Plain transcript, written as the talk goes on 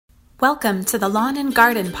Welcome to the Lawn and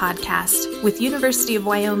Garden Podcast with University of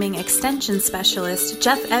Wyoming Extension Specialist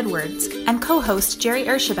Jeff Edwards and co-host Jerry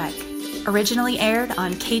Ershebek. Originally aired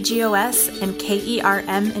on KGOS and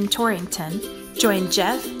KERM in Torrington, join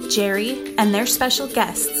Jeff, Jerry, and their special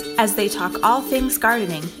guests as they talk all things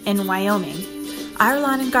gardening in Wyoming. Our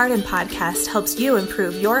Lawn and Garden Podcast helps you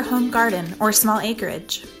improve your home garden or small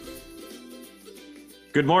acreage.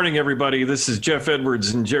 Good morning, everybody. This is Jeff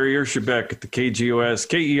Edwards and Jerry Ershebek at the KGOS,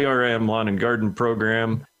 KERM Lawn and Garden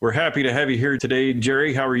Program. We're happy to have you here today.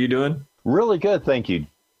 Jerry, how are you doing? Really good, thank you.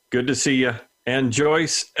 Good to see you. And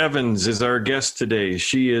Joyce Evans is our guest today.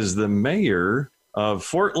 She is the mayor of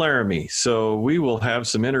Fort Laramie. So we will have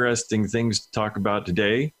some interesting things to talk about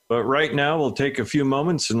today. But right now, we'll take a few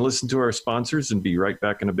moments and listen to our sponsors and be right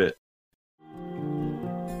back in a bit.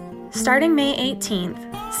 Starting May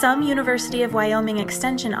 18th, some University of Wyoming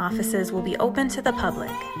Extension offices will be open to the public.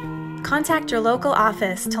 Contact your local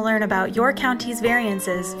office to learn about your county's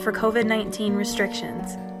variances for COVID-19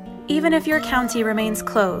 restrictions. Even if your county remains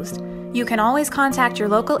closed, you can always contact your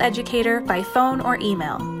local educator by phone or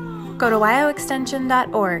email. Go to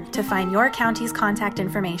wyoextension.org to find your county's contact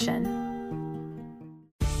information.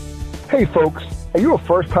 Hey folks, are you a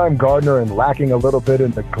first-time gardener and lacking a little bit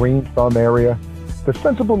in the green thumb area? The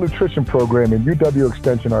Sensible Nutrition Program and UW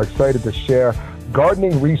Extension are excited to share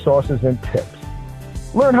gardening resources and tips.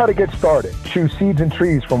 Learn how to get started, choose seeds and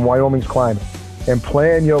trees from Wyoming's climate, and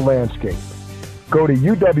plan your landscape. Go to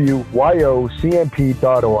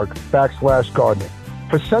uwyocmp.org/gardening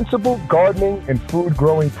for sensible gardening and food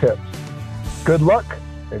growing tips. Good luck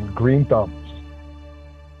and green thumbs.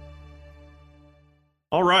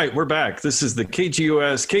 All right, we're back. This is the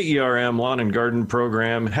KGOS, KERM Lawn and Garden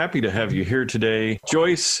Program. Happy to have you here today.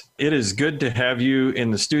 Joyce, it is good to have you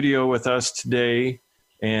in the studio with us today.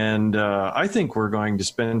 And I think we're going to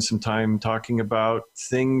spend some time talking about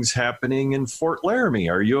things happening in Fort Laramie.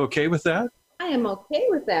 Are you okay with that? I am okay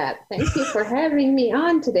with that. Thank you for having me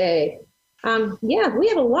on today. We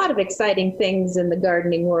have a lot of exciting things in the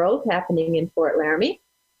gardening world happening in Fort Laramie.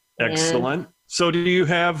 Excellent. So do you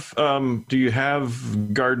have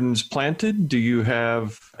gardens planted? Do you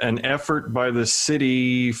have an effort by the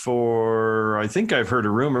city for, I think I've heard a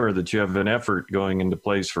rumor that you have an effort going into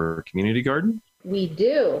place for a community garden? We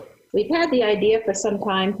do. We've had the idea for some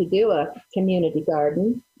time to do a community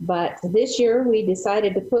garden, but this year we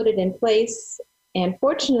decided to put it in place. And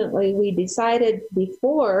fortunately, we decided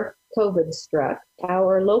before COVID struck.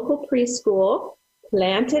 Our local preschool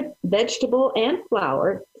planted vegetable and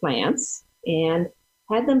flower plants and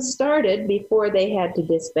had them started before they had to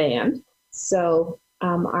disband. So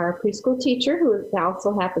our preschool teacher, who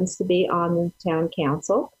also happens to be on the town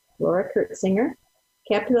council, Laura Kurtzinger,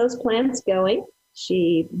 kept those plants going.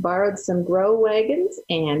 She borrowed some grow wagons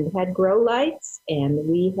and had grow lights, and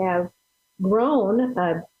we have grown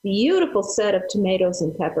a beautiful set of tomatoes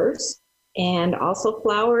and peppers and also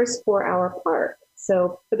flowers for our park.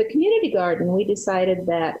 So for the community garden, we decided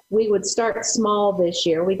that we would start small this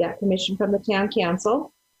year. We got permission from the town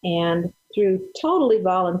council, and through totally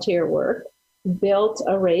volunteer work, built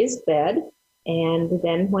a raised bed. And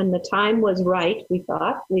then when the time was right, we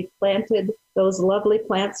planted those lovely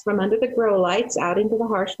plants from under the grow lights out into the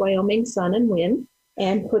harsh Wyoming sun and wind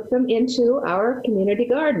and put them into our community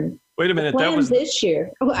garden. Wait a minute, that was this year.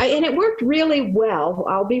 And it worked really well.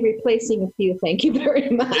 I'll be replacing a few, thank you very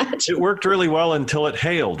much. It worked really well until it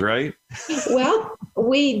hailed, right? Well,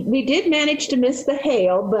 we did manage to miss the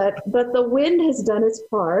hail, but the wind has done its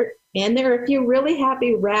part. And there are a few really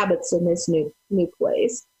happy rabbits in this new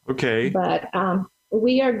place. Okay. But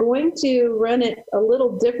we are going to run it a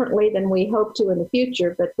little differently than we hope to in the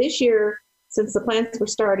future. But this year, since the plants were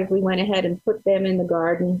started, we went ahead and put them in the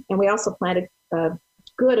garden. And we also planted a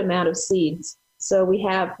good amount of seeds. So we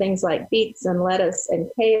have things like beets and lettuce and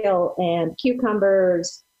kale and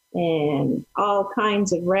cucumbers and all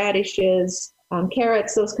kinds of radishes,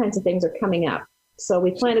 carrots, those kinds of things are coming up. So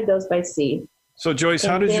we planted those by seed. So Joyce,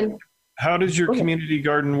 how does your community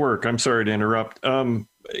garden work? I'm sorry to interrupt. In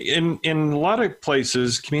a lot of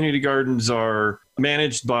places, community gardens are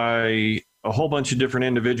managed by a whole bunch of different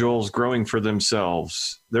individuals growing for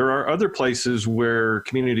themselves. There are other places where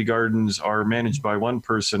community gardens are managed by one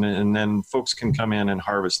person and then folks can come in and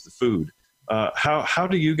harvest the food. How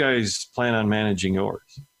do you guys plan on managing yours?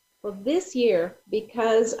 Well, this year,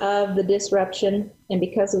 because of the disruption and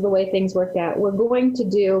because of the way things worked out, we're going to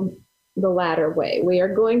do the latter way. We are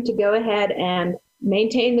going to go ahead and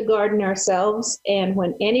maintain the garden ourselves. And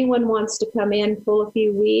when anyone wants to come in, pull a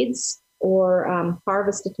few weeds, or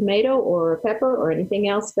harvest a tomato or a pepper or anything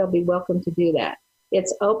else, they'll be welcome to do that.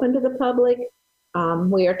 It's open to the public.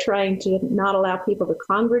 We are trying to not allow people to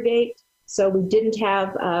congregate. So we didn't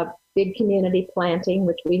have a big community planting,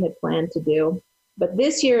 which we had planned to do. But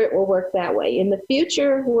this year it will work that way. In the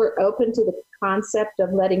future, we're open to the concept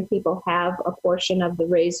of letting people have a portion of the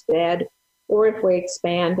raised bed, or if we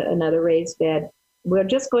expand another raised bed. We're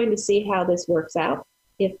just going to see how this works out.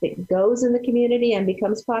 If it goes in the community and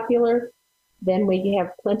becomes popular, then we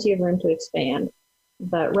have plenty of room to expand.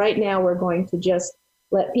 But right now we're going to just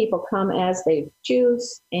let people come as they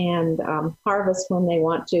choose and harvest when they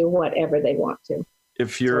want to, whatever they want to.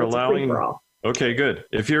 If you're allowing, okay, good.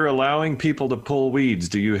 If you're allowing people to pull weeds,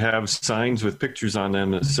 do you have signs with pictures on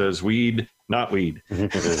them that says weed, not weed?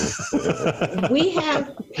 We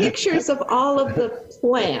have pictures of all of the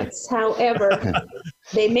plants. However,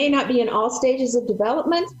 they may not be in all stages of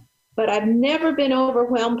development, but I've never been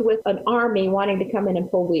overwhelmed with an army wanting to come in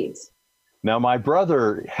and pull weeds. Now, my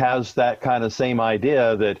brother has that kind of same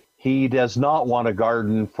idea that he does not want a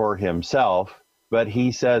garden for himself, but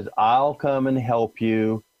he says, I'll come and help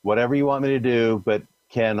you, whatever you want me to do, but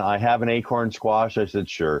can I have an acorn squash? I said,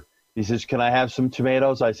 sure. He says, can I have some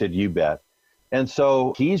tomatoes? I said, you bet. And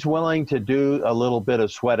so he's willing to do a little bit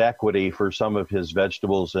of sweat equity for some of his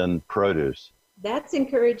vegetables and produce. That's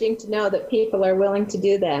encouraging to know that people are willing to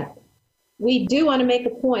do that. We do want to make a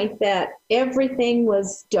point that everything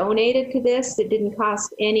was donated to this. It didn't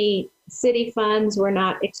cost any city funds. We're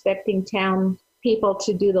not expecting town people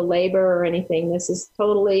to do the labor or anything. This is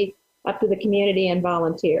totally up to the community and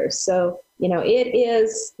volunteers. So,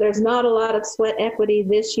 there's not a lot of sweat equity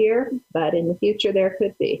this year, but in the future there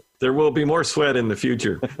could be. There will be more sweat in the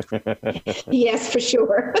future. Yes, for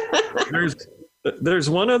sure. There's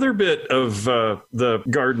one other bit of the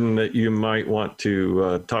garden that you might want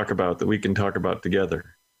to talk about that we can talk about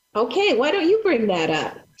together. Okay, why don't you bring that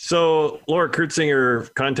up? So Laura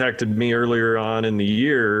Kurtzinger contacted me earlier on in the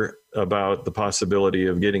year about the possibility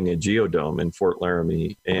of getting a geodome in Fort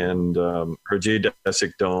Laramie, and her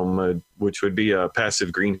geodesic dome, which would be a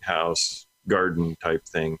passive greenhouse garden type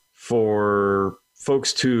thing for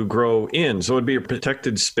folks to grow in. So it'd be a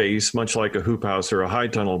protected space, much like a hoop house or a high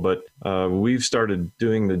tunnel. But we've started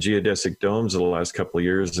doing the geodesic domes the last couple of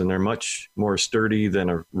years, and they're much more sturdy than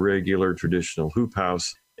a regular traditional hoop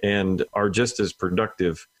house and are just as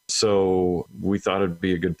productive. So we thought it'd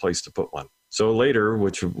be a good place to put one. So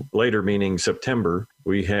later meaning September,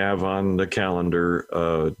 we have on the calendar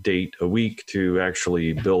a date, a week to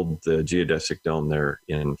actually build the geodesic dome there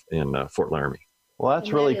in Fort Laramie. Well,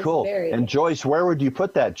 that's really cool. And Joyce, where would you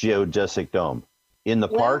put that geodesic dome? In the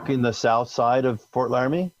park in the south side of Fort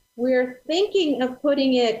Laramie? We're thinking of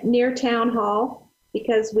putting it near Town Hall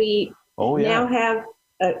because we now have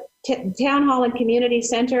a Town Hall and Community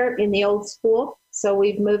Center in the old school. So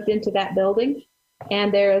we've moved into that building.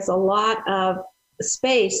 And there is a lot of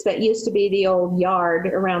space that used to be the old yard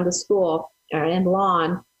around the school and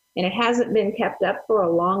lawn. And it hasn't been kept up for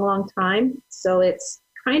a long, long time. So it's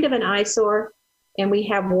kind of an eyesore. And we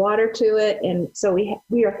have water to it. And so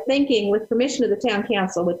we are thinking, with permission of the town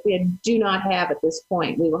council, which we do not have at this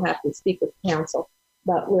point, we will have to speak with the council,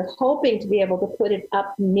 but we're hoping to be able to put it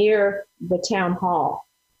up near the town hall.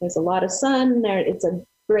 There's a lot of sun there. It's a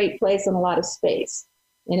great place and a lot of space.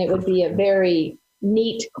 And it would be a very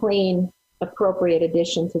neat, clean, appropriate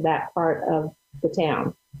addition to that part of the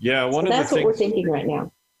town. Yeah, that's what we're thinking right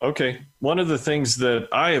now. Okay. One of the things that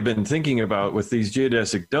I have been thinking about with these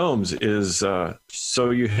geodesic domes is so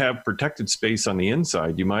you have protected space on the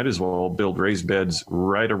inside, you might as well build raised beds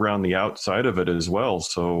right around the outside of it as well.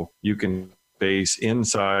 So you can space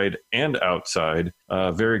inside and outside,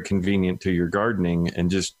 very convenient to your gardening, and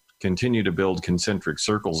just continue to build concentric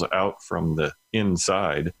circles out from the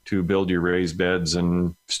inside to build your raised beds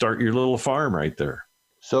and start your little farm right there.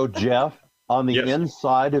 So Jeff, on the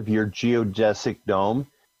inside of your geodesic dome,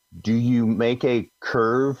 do you make a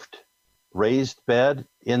curved raised bed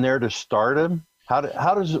in there to start them?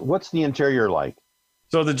 What's the interior like?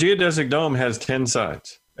 So the geodesic dome has 10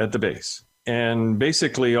 sides at the base. And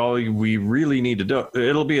basically all we really need to do,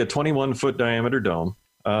 it'll be a 21-foot diameter dome.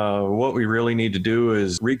 What we really need to do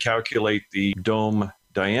is recalculate the dome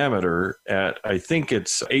diameter at, I think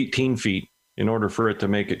it's 18 feet in order for it to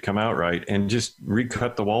make it come out right, and just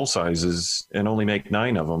recut the wall sizes and only make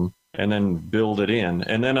 9 of them, and then build it in.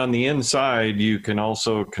 And then on the inside, you can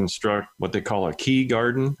also construct what they call a key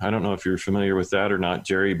garden. I don't know if you're familiar with that or not,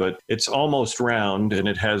 Jerry, but it's almost round, and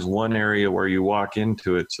it has one area where you walk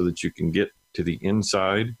into it so that you can get to the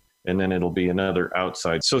inside, and then it'll be another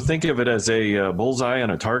outside. So think of it as a bullseye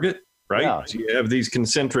on a target, right? Yeah. So you have these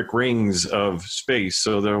concentric rings of space.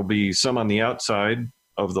 So there'll be some on the outside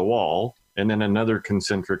of the wall, and then another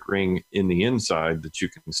concentric ring in the inside that you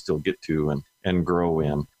can still get to. And and grow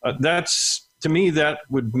in. To me, that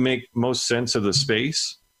would make most sense of the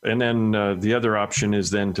space. And then the other option is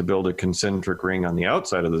then to build a concentric ring on the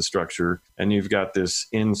outside of the structure. And you've got this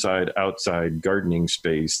inside-outside gardening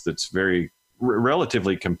space that's very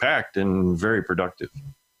relatively compact and very productive.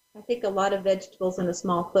 I think a lot of vegetables in a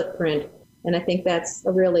small footprint, and I think that's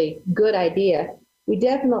a really good idea. We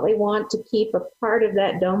definitely want to keep a part of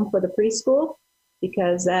that dome for the preschool,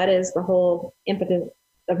 because that is the whole impetus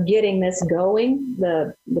of getting this going,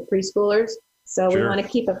 the preschoolers. So we want to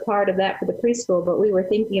keep a part of that for the preschool, but we were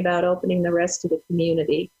thinking about opening the rest to the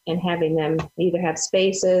community and having them either have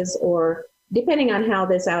spaces, or depending on how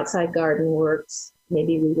this outside garden works,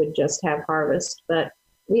 maybe we would just have harvest. But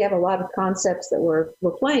we have a lot of concepts that we're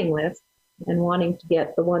playing with and wanting to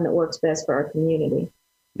get the one that works best for our community.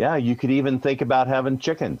 Yeah, you could even think about having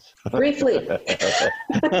chickens. Briefly. I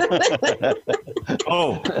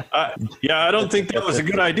don't think that was a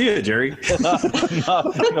good idea, Jerry.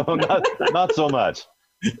 Not so much.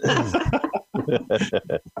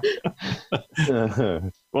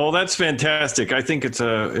 Well, that's fantastic. I think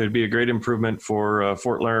it'd be a great improvement for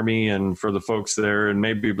Fort Laramie and for the folks there, and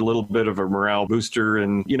maybe a little bit of a morale booster,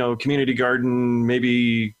 and community garden,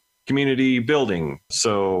 maybe community building.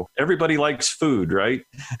 So everybody likes food, right?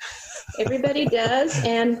 Everybody does.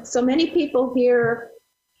 And so many people here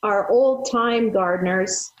are old-time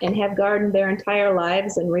gardeners and have gardened their entire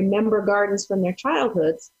lives and remember gardens from their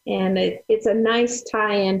childhoods. And it's a nice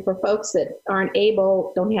tie-in for folks that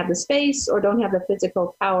don't have the space or don't have the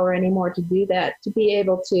physical power anymore to do that, to be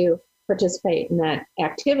able to participate in that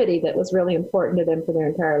activity that was really important to them for their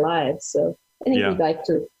entire lives. So I think we'd like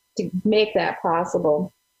to make that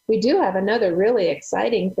possible. We do have another really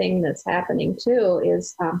exciting thing that's happening too,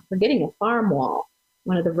 is we're getting a farm wall,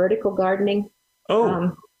 one of the vertical gardening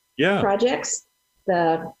projects.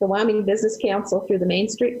 The Wyoming Business Council, through the Main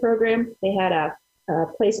Street program, they had a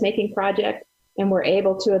placemaking project, and were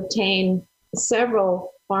able to obtain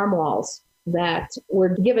several farm walls that were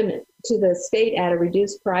given to the state at a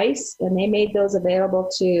reduced price, and they made those available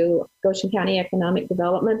to Goshen County Economic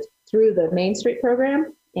Development through the Main Street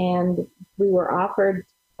program. And we were offered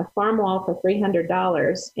a farm wall for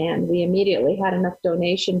 $300, and we immediately had enough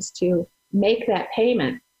donations to make that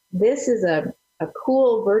payment. This is a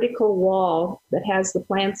cool vertical wall that has the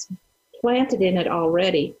plants planted in it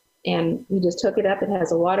already, and we just hook it up. It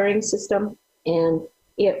has a watering system, and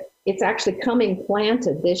it's actually coming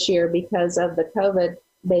planted this year because of the COVID.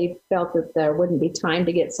 They felt that there wouldn't be time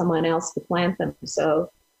to get someone else to plant them, so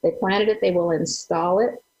they planted it. They will install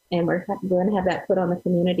it, and we're going to have that put on the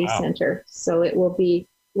community center, so it will be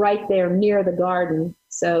right there near the garden.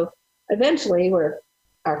 So eventually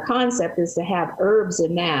our concept is to have herbs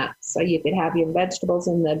in that. So you could have your vegetables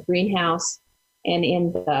in the greenhouse and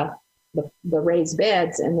in the raised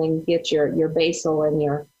beds, and then get your basil and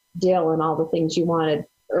your dill and all the things you wanted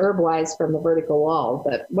herb-wise from the vertical wall.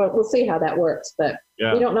 But we'll see how that works. But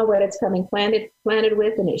we don't know what it's coming planted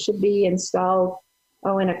with, and it should be installed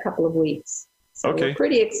in a couple of weeks. So we're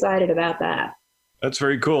pretty excited about that. That's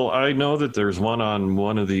very cool. I know that there's one on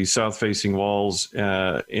one of the south-facing walls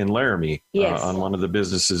in Laramie, on one of the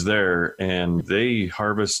businesses there, and they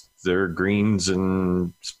harvest their greens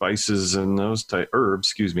and spices and those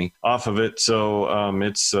herbs, off of it. So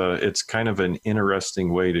it's kind of an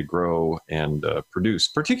interesting way to grow and produce,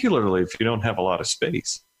 particularly if you don't have a lot of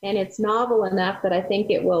space. And it's novel enough that I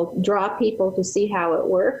think it will draw people to see how it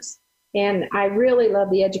works. And I really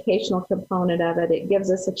love the educational component of it. It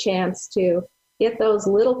gives us a chance to get those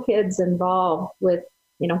little kids involved with,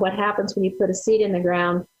 what happens when you put a seed in the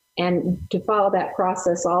ground, and to follow that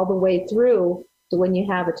process all the way through to when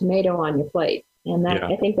you have a tomato on your plate. And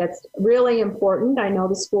I think that's really important. I know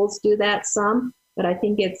the schools do that some, but I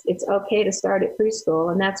think it's okay to start at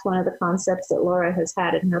preschool. And that's one of the concepts that Laura has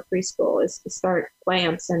had in her preschool, is to start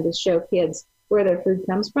plants and to show kids where their food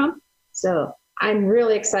comes from. So I'm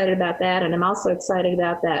really excited about that. And I'm also excited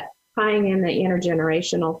about that tying in the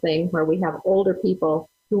intergenerational thing, where we have older people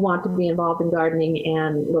who want to be involved in gardening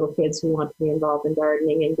and little kids who want to be involved in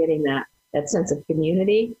gardening, and getting that sense of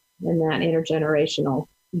community and that intergenerational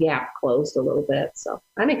gap closed a little bit. So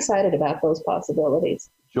I'm excited about those possibilities.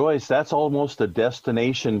 Joyce, that's almost a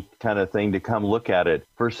destination kind of thing to come look at it.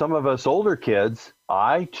 For some of us older kids,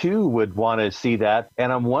 I too would want to see that.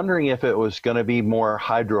 And I'm wondering if it was going to be more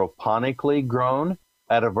hydroponically grown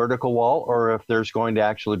at a vertical wall, or if there's going to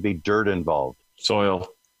actually be dirt involved. Soil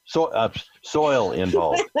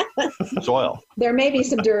Involved. Soil. There may be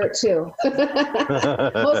some dirt too.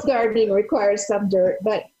 Most gardening requires some dirt,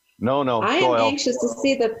 but no. I am anxious to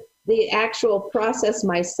see the actual process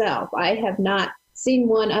myself. I have not seen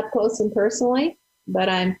one up close and personally, but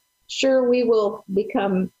I'm sure we will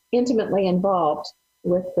become intimately involved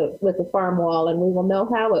with the farm wall, and we will know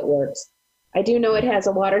how it works. I do know it has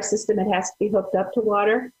a water system. It has to be hooked up to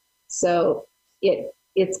water. So it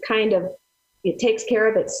takes care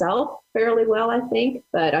of itself fairly well, I think,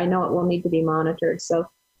 but I know it will need to be monitored. So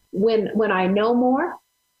when I know more,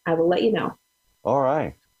 I will let you know. All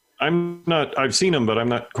right. I've seen them, but I'm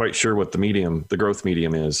not quite sure what the growth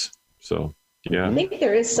medium is. So, yeah. I think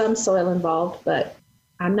there is some soil involved, but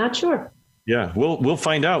I'm not sure. Yeah, we'll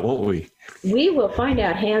find out, won't we? We will find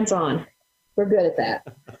out hands-on. We're good at that.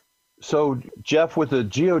 So, Jeff, with the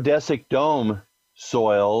geodesic dome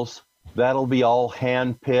soils, that'll be all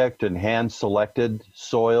hand-picked and hand-selected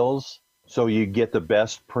soils, so you get the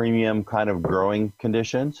best premium kind of growing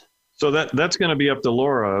conditions? So that's going to be up to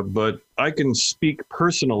Laura, but I can speak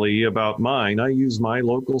personally about mine. I use my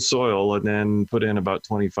local soil and then put in about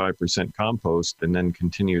 25% compost and then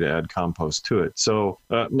continue to add compost to it. So,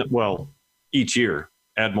 each year,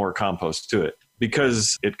 add more compost to it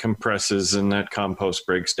because it compresses and that compost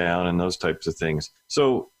breaks down and those types of things.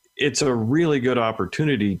 So it's a really good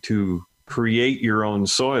opportunity to create your own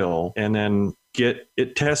soil and then get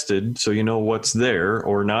it tested so you know what's there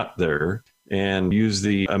or not there, and use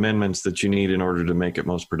the amendments that you need in order to make it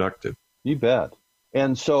most productive. You bet.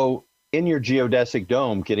 And so in your geodesic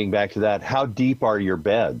dome, getting back to that, how deep are your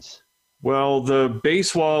beds? Well, the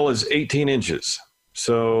base wall is 18 inches.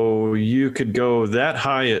 So you could go that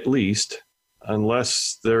high at least,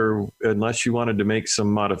 unless you wanted to make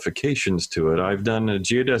some modifications to it. I've done a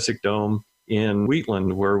geodesic dome in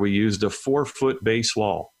Wheatland where we used a 4-foot base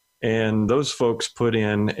wall. And those folks put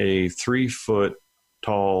in a 3-foot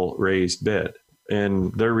tall raised bed,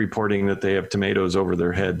 and they're reporting that they have tomatoes over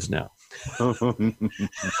their heads now. Okay.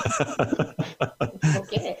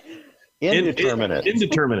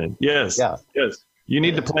 Indeterminate. Yes. Yeah. Yes. You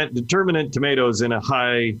need to plant determinate tomatoes in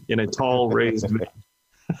a tall raised bed.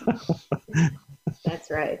 That's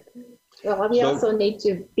right. Well, we also need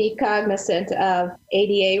to be cognizant of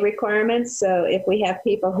ADA requirements. So if we have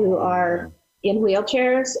people who are in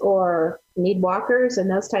wheelchairs or need walkers and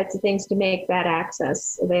those types of things, to make that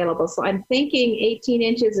access available. So I'm thinking 18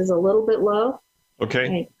 inches is a little bit low.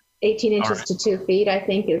 Okay. 18 inches to 2 feet, I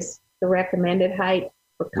think, is the recommended height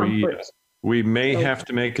for comfort. We may have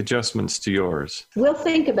to make adjustments to yours. We'll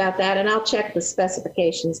think about that, and I'll check the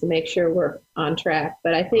specifications to make sure we're on track.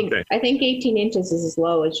 But I think 18 inches is as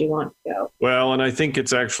low as you want to go. Well, and I think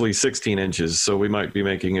it's actually 16 inches, so we might be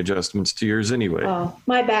making adjustments to yours anyway. Oh,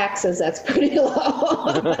 my back says that's pretty low.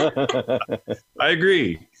 I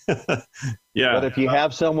agree. Yeah. But if you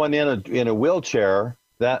have someone in a wheelchair,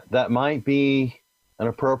 that might be an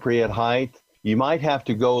appropriate height. You might have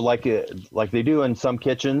to go like they do in some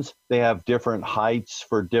kitchens. They have different heights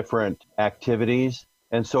for different activities.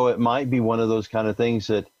 And so it might be one of those kind of things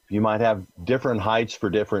that you might have different heights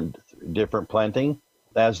for different planting.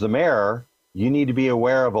 As the mayor, you need to be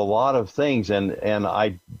aware of a lot of things. And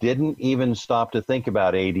I didn't even stop to think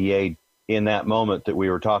about ADA in that moment that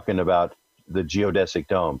we were talking about the geodesic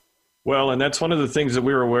dome. Well, and that's one of the things that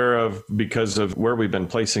we were aware of because of where we've been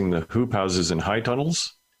placing the hoop houses and high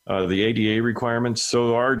tunnels. The ADA requirements.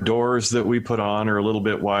 So our doors that we put on are a little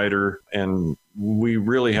bit wider, and we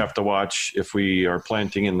really have to watch if we are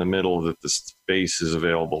planting in the middle that the space is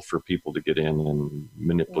available for people to get in and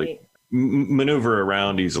maneuver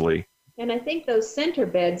around easily. And I think those center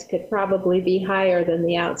beds could probably be higher than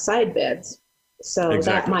the outside beds. So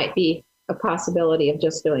that might be a possibility of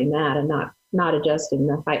just doing that and not adjusting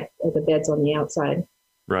the height of the beds on the outside.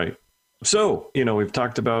 Right. So, we've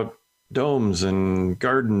talked about domes and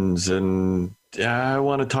gardens, and I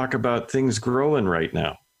want to talk about things growing right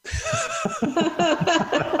now.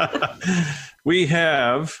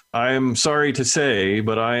 I'm sorry to say,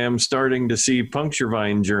 but I am starting to see puncture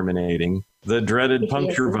vine germinating. The dreaded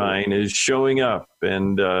puncture vine is showing up,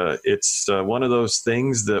 and it's one of those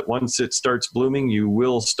things that once it starts blooming, you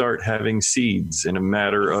will start having seeds in a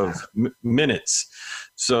matter of minutes.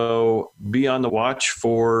 So be on the watch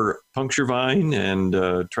for puncture vine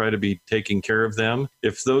and try to be taking care of them.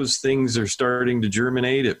 If those things are starting to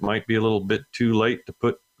germinate, it might be a little bit too late to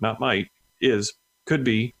could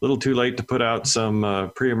be a little too late to put out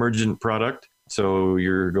some pre-emergent product. So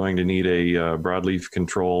you're going to need a broadleaf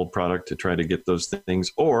control product to try to get those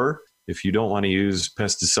things. Or if you don't want to use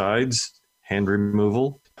pesticides, hand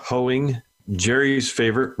removal, hoeing, Jerry's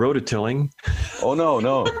favorite, rototilling. Oh,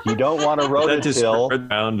 no. You don't want to rototill.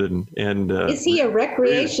 Around and is he a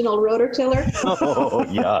recreational rototiller? Oh,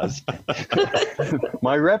 yes.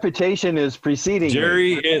 My reputation is preceding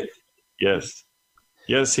Jerry. me.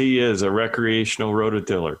 Yes, he is a recreational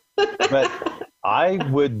rototiller. But I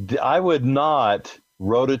would not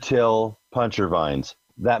rototill puncher vines.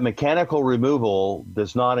 That mechanical removal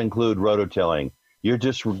does not include rototilling. You're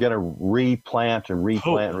just going to replant and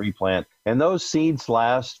replant. And those seeds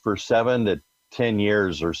last for 7 to 10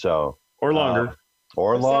 years or so. Or longer.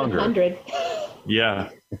 Or longer. 700. Yeah.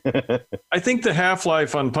 I think the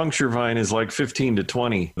half-life on puncture vine is like 15 to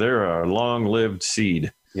 20. They're a long-lived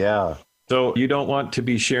seed. Yeah. So you don't want to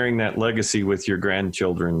be sharing that legacy with your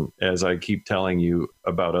grandchildren, as I keep telling you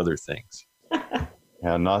about other things.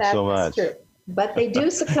 Yeah, not so much. True. But they do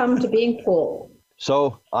succumb to being pulled.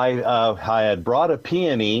 So I had brought a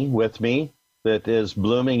peony with me that is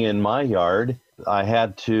blooming in my yard. I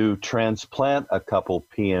had to transplant a couple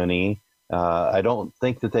peony. I don't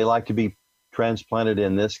think that they like to be transplanted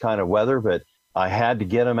in this kind of weather, but I had to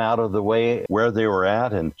get them out of the way where they were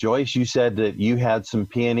at. And Joyce, you said that you had some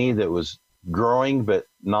peony that was growing, but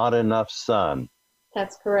not enough sun.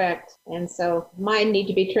 That's correct. And so mine need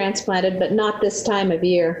to be transplanted, but not this time of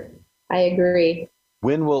year. I agree.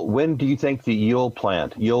 When do you think that you'll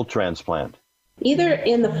transplant? Either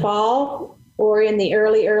in the fall or in the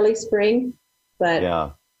early spring. But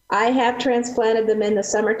yeah. I have transplanted them in the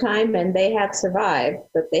summertime and they have survived,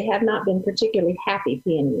 but they have not been particularly happy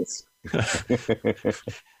peonies.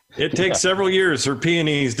 It takes several years for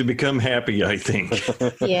peonies to become happy, I think.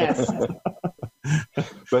 Yes.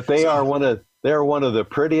 But they're one of the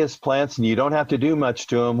prettiest plants, and you don't have to do much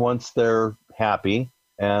to them once they're happy.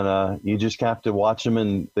 And you just have to watch them,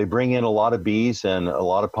 and they bring in a lot of bees and a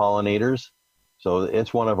lot of pollinators. So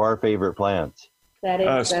it's one of our favorite plants.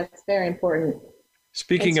 That's very important.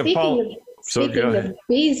 Speaking of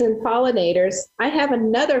bees and pollinators, I have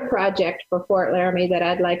another project for Fort Laramie that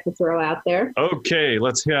I'd like to throw out there. Okay,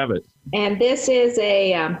 let's have it. And this is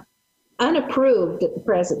a unapproved at the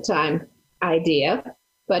present time idea,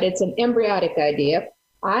 but it's an embryonic idea.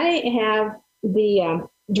 I have the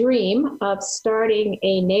dream of starting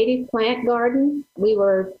a native plant garden. We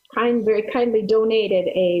were very kindly donated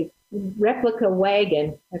a replica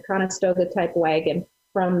wagon, a Conestoga type wagon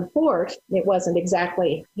from the fort. It wasn't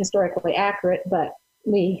exactly historically accurate, but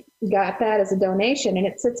we got that as a donation, and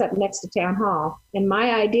it sits up next to Town Hall. And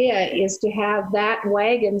my idea is to have that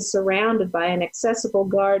wagon surrounded by an accessible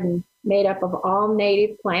garden made up of all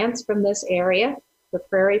native plants from this area, the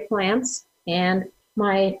prairie plants. And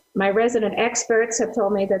my resident experts have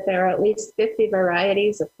told me that there are at least 50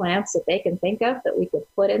 varieties of plants that they can think of that we could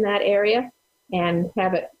put in that area and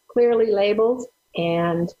have it clearly labeled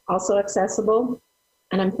and also accessible.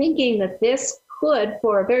 And I'm thinking that this could,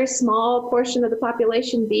 for a very small portion of the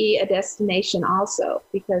population, be a destination also,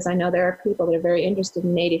 because I know there are people that are very interested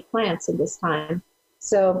in native plants at this time.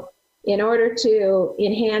 So in order to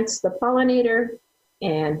enhance the pollinator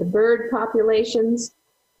and the bird populations,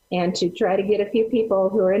 and to try to get a few people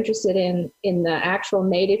who are interested in the actual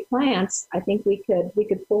native plants, I think we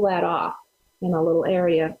could pull that off in a little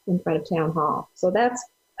area in front of Town Hall. So that's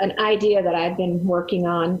an idea that I've been working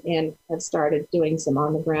on and have started doing some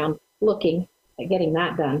on the ground looking at getting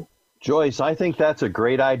that done. Joyce, I think that's a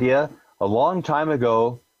great idea. A long time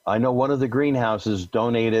ago, I know one of the greenhouses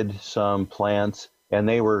donated some plants, and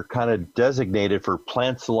they were kind of designated for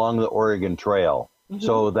plants along the Oregon Trail. Mm-hmm.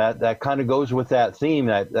 So that kind of goes with that theme,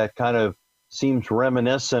 that kind of seems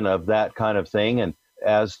reminiscent of that kind of thing. And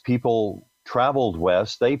as people traveled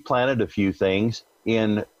west, they planted a few things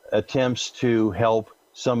in attempts to help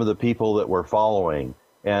some of the people that were following.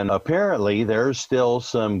 And apparently there's still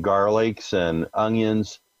some garlics and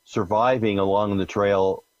onions surviving along the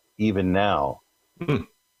trail even now. Mm.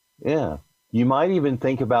 Yeah. You might even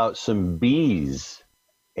think about some bees.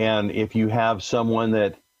 And if you have someone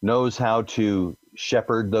that knows how to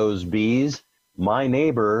shepherd those bees, my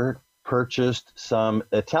neighbor purchased some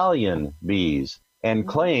Italian bees and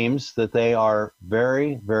claims that they are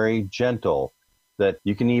very, very gentle, that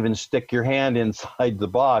you can even stick your hand inside the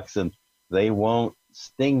box and they won't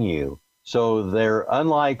sting you. So they're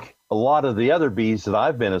unlike a lot of the other bees that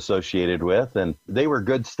I've been associated with, and they were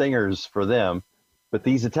good stingers for them. But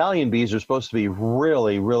these Italian bees are supposed to be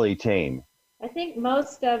really, really tame. I think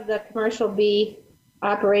most of the commercial bee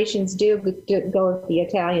operations do go with the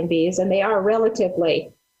Italian bees, and they are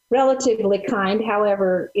relatively kind.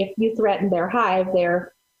 However, if you threaten their hive,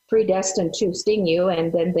 they're predestined to sting you,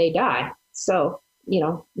 and then they die. So,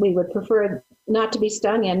 we would prefer not to be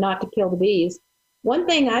stung and not to kill the bees. One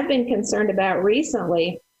thing I've been concerned about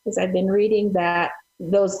recently is I've been reading that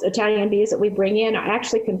those Italian bees that we bring in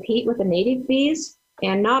actually compete with the native bees.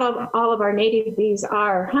 And not all of our native bees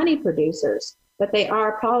are honey producers, but they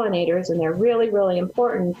are pollinators, and they're really, really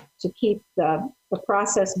important to keep the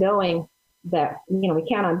process going that, we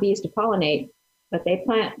count on bees to pollinate, but they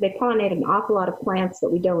pollinate an awful lot of plants that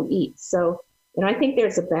we don't eat. So I think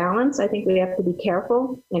there's a balance. I think we have to be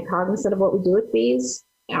careful and cognizant of what we do with bees.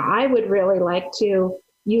 I would really like to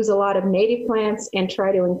use a lot of native plants and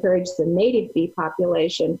try to encourage the native bee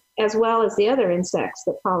population, as well as the other insects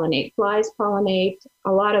that pollinate. Flies pollinate,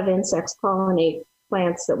 a lot of insects pollinate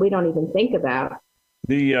plants that we don't even think about.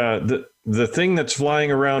 The thing that's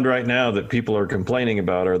flying around right now that people are complaining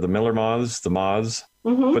about are the miller moths,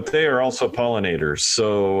 but they are also pollinators.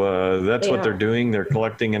 So that's what they're doing. They're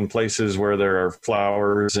collecting in places where there are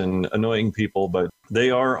flowers and annoying people, but they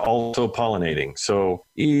are also pollinating. So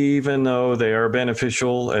even though they are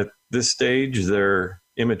beneficial at this stage, their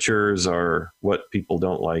immatures are what people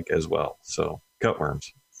don't like as well. So cutworms.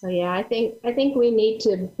 So yeah, I think we need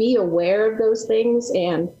to be aware of those things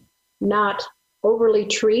and not overly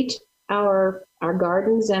treat our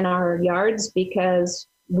gardens and our yards, because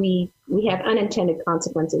we have unintended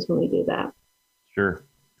consequences when we do that. Sure.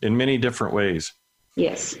 In many different ways.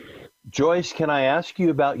 Yes. Joyce, can I ask you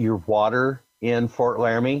about your water in Fort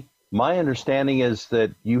Laramie? My understanding is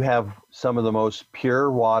that you have some of the most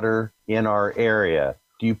pure water in our area.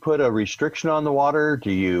 Do you put a restriction on the water?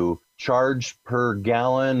 Do you charge per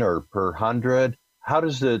gallon or per 100? How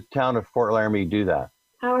does the town of Fort Laramie do that?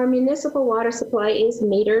 Our municipal water supply is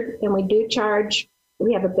metered, and we do charge.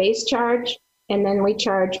 We have a base charge, and then we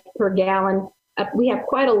charge per gallon. We have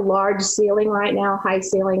quite a large ceiling right now, high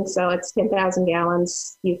ceiling, so it's 10,000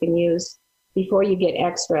 gallons you can use before you get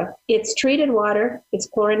extra. It's treated water. It's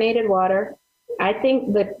chlorinated water. I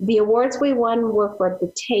think that the awards we won were for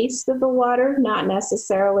the taste of the water, not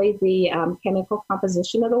necessarily the chemical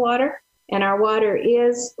composition of the water. And our water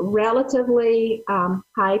is relatively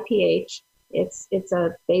high pH. It's a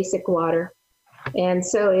basic water. And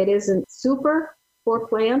so it isn't super for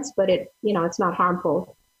plants, but it's not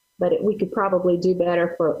harmful. But we could probably do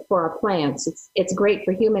better for our plants. It's great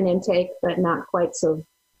for human intake, but not quite so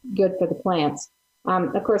good for the plants.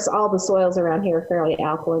 Of course, all the soils around here are fairly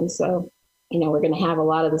alkaline, so we're going to have a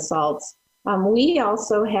lot of the salts. We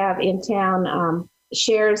also have in town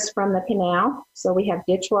shares from the canal, so we have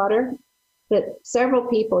ditch water that several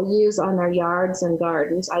people use on their yards and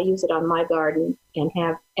gardens. I use it on my garden and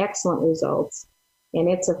have excellent results. And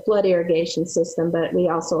it's a flood irrigation system, but we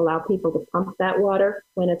also allow people to pump that water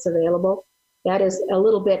when it's available. That is a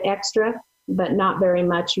little bit extra, but not very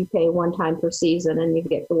much. You pay one time per season and you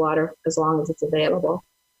get the water as long as it's available.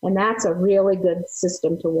 And that's a really good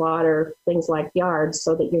system to water things like yards,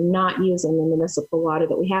 so that you're not using the municipal water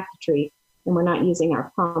that we have to treat, and we're not using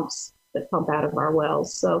our pumps that pump out of our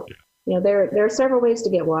wells. So, there are several ways to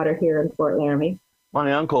get water here in Fort Laramie.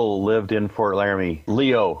 My uncle lived in Fort Laramie,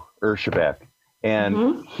 Leo Erschebeck,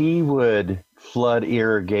 and he would flood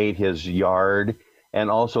irrigate his yard and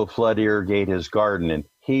also flood irrigate his garden. And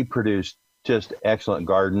he produced just excellent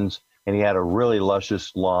gardens, and he had a really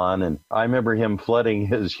luscious lawn. And I remember him flooding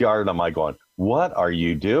his yard. I'm like going, what are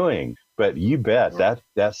you doing? But you bet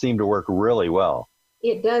that seemed to work really well.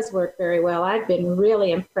 It does work very well. I've been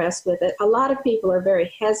really impressed with it. A lot of people are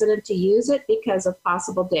very hesitant to use it because of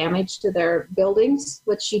possible damage to their buildings,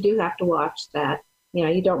 which you do have to watch that.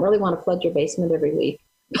 You don't really want to flood your basement every week.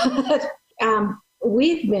 But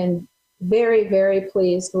we've been very, very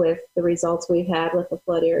pleased with the results we've had with the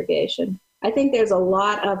flood irrigation. I think there's a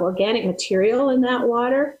lot of organic material in that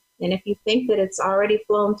water. And if you think that it's already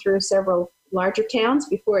flown through several larger towns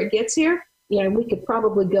before it gets here, we could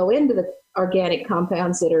probably go into the organic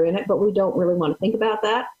compounds that are in it, but we don't really want to think about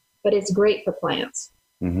that. But it's great for plants.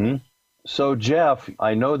 Mm-hmm. So, Jeff,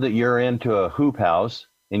 I know that you're into a hoop house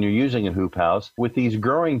and you're using a hoop house. With these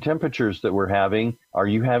growing temperatures that we're having, are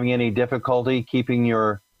you having any difficulty keeping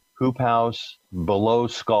your hoop house below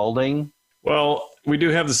scalding? Well, we do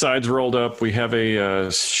have the sides rolled up. We have a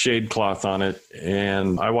shade cloth on it.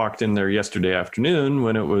 And I walked in there yesterday afternoon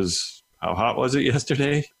when it was, how hot was it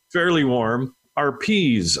yesterday? Fairly warm. Our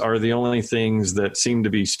peas are the only things that seem to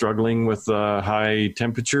be struggling with high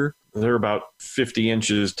temperature. They're about 50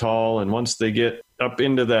 inches tall. And once they get up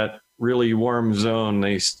into that really warm zone,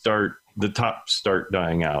 the tops start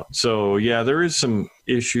dying out. So yeah, there is some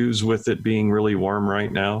issues with it being really warm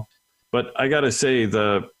right now. But I got to say,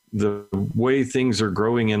 the way things are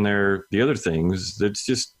growing in there, the other things, it's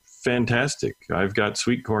just fantastic. I've got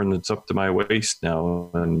sweet corn that's up to my waist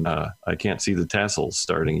now, and I can't see the tassels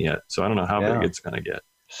starting yet. So I don't know how big it's going to get.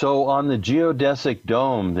 So on the geodesic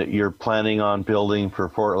dome that you're planning on building for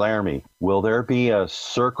Fort Laramie, will there be a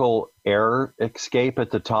circle air escape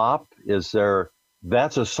at the top?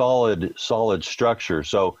 That's a solid structure.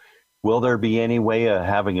 So will there be any way of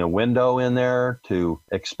having a window in there to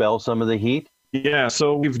expel some of the heat? Yeah,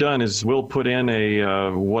 so what we've done is we'll put in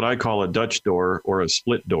a what I call a Dutch door or a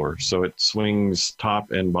split door. So it swings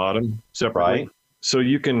top and bottom separately. Right. So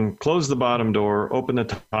you can close the bottom door, open the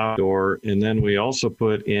top door, and then we also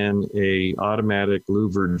put in a automatic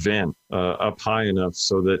louvered vent up high enough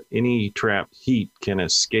so that any trapped heat can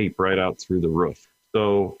escape right out through the roof.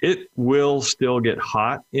 So it will still get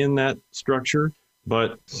hot in that structure,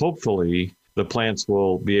 but hopefully the plants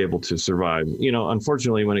will be able to survive.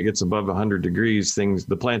 Unfortunately, when it gets above 100 degrees,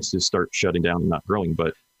 the plants just start shutting down and not growing.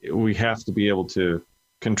 But we have to be able to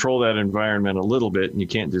control that environment a little bit, and you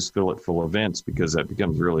can't just fill it full of vents because that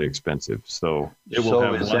becomes really expensive. So it will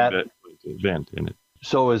have one vent in it.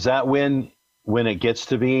 So is that when it gets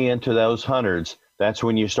to be into those hundreds, that's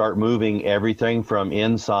when you start moving everything from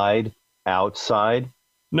inside, outside?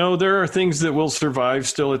 No, there are things that will survive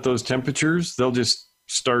still at those temperatures. They'll just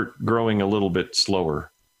start growing a little bit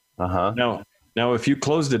slower. Uh-huh. Now, if you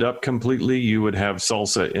closed it up completely, you would have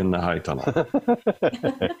salsa in the high tunnel.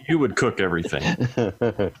 You would cook everything.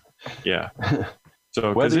 Yeah.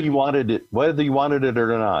 So whether you wanted it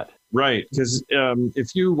or not. Right. Because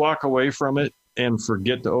if you walk away from it and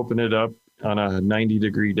forget to open it up on a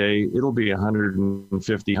 90-degree day, it'll be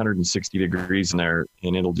 150, 160 degrees in there,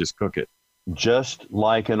 and it'll just cook it. Just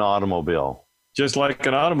like an automobile. Just like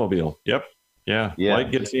an automobile. Yep. Yeah.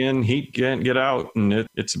 Light gets in, heat can't get out, and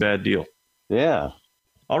it's a bad deal. Yeah.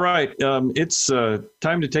 All right. It's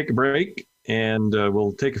time to take a break, and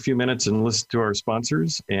we'll take a few minutes and listen to our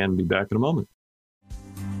sponsors and be back in a moment.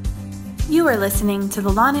 You are listening to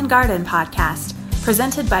the Lawn and Garden Podcast,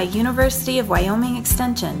 presented by University of Wyoming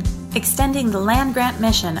Extension, extending the land grant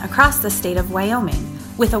mission across the state of Wyoming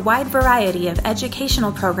with a wide variety of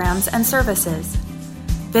educational programs and services.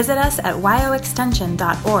 Visit us at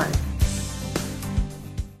wyoextension.org.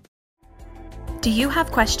 Do you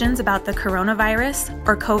have questions about the coronavirus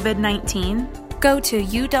or COVID-19? Go to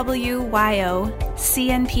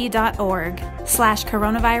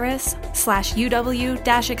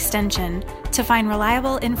uwyocnp.org/coronavirus/UW-extension to find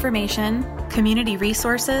reliable information, community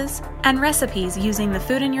resources, and recipes using the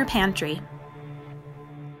food in your pantry.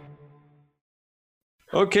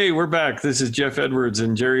 Okay, we're back. This is Jeff Edwards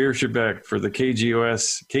and Jerry Erschbeck for the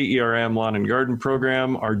KGOS KERM Lawn and Garden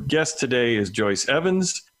program. Our guest today is Joyce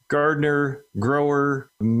Evans, gardener, grower,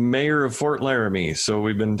 mayor of Fort Laramie. So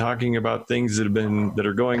we've been talking about things that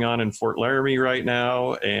are going on in Fort Laramie right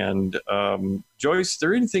now. And Joyce, is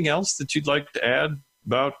there anything else that you'd like to add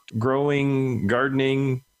about growing,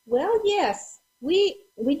 gardening? Well, yes. We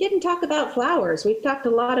didn't talk about flowers. We've talked a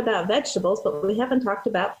lot about vegetables, but we haven't talked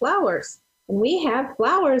about flowers. And we have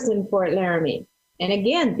flowers in Fort Laramie. And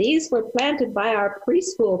again, these were planted by our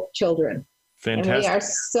preschool children. Fantastic. And we are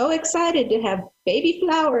so excited to have baby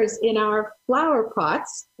flowers in our flower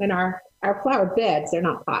pots and our flower beds. They're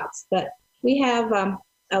not pots, but we have a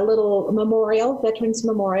little Veterans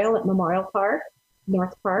Memorial at Memorial Park,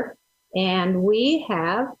 North Park. And we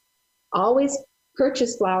have always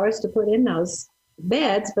purchased flowers to put in those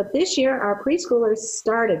beds. But this year, our preschoolers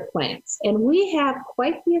started plants. And we have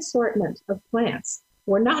quite the assortment of plants.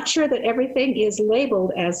 We're not sure that everything is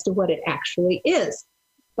labeled as to what it actually is.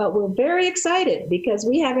 But we're very excited because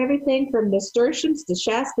we have everything from nasturtiums to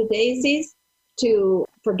Shasta daisies to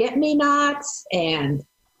forget-me-nots and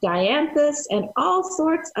dianthus and all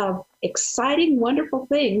sorts of exciting, wonderful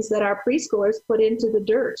things that our preschoolers put into the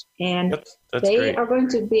dirt. And that's they great. are going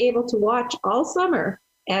to be able to watch all summer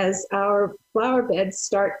as our flower beds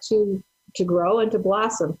start to grow and to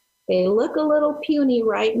blossom. They look a little puny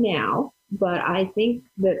right now, but I think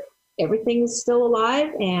that everything is still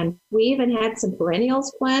alive, and we even had some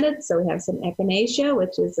perennials planted. So we have some echinacea,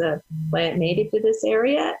 which is a plant native to this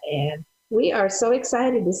area, and we are so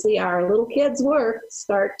excited to see our little kids' work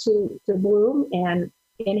start to bloom and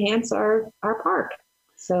enhance our park.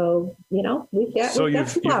 So, we've got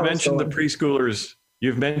you've mentioned the preschoolers.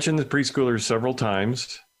 You've mentioned the preschoolers several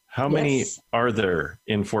times. How many are there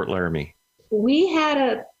in Fort Laramie? We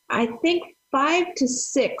had I think 5 to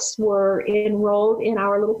 6 were enrolled in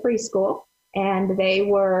our little preschool, and they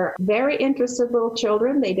were very interested little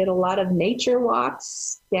children. They did a lot of nature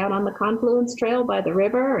walks down on the Confluence Trail by the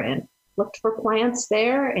river and looked for plants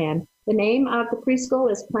there. And the name of the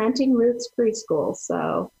preschool is Planting Roots Preschool.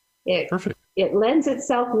 So it lends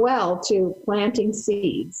itself well to planting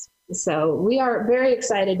seeds. So we are very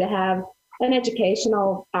excited to have an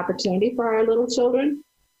educational opportunity for our little children.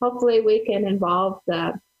 Hopefully we can involve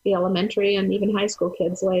the elementary and even high school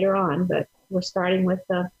kids later on, but we're starting with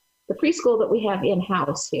the preschool that we have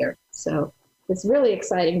in-house here. So it's really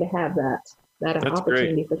exciting to have that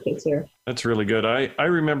opportunity for kids here. That's really good. I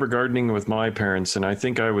remember gardening with my parents, and I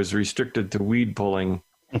think I was restricted to weed pulling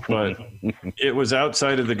but it was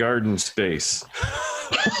outside of the garden space.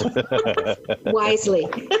 Wisely.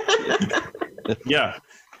 Yeah.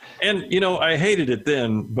 And, I hated it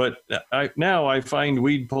then, but now I find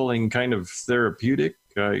weed pulling kind of therapeutic.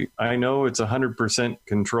 I know it's 100%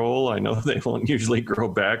 control. I know they won't usually grow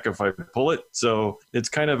back if I pull it. So it's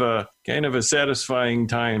kind of a satisfying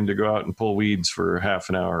time to go out and pull weeds for half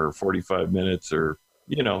an hour or 45 minutes or,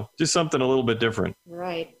 just something a little bit different.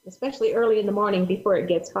 Right. Especially early in the morning before it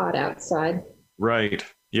gets hot outside. Right.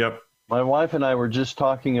 Yep. My wife and I were just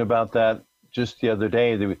talking about that just the other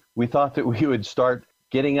day. That we thought that we would start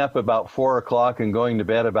getting up about 4 o'clock and going to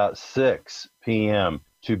bed about 6 p.m.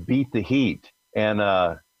 to beat the heat. And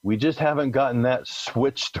we just haven't gotten that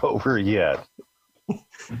switched over yet.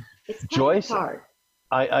 It's Joyce, hard.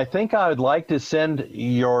 I think I would like to send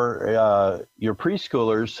your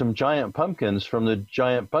preschoolers some giant pumpkins from the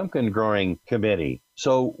Giant Pumpkin Growing Committee.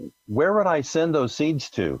 So where would I send those seeds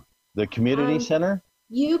to? The community center?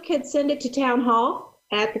 You could send it to Town Hall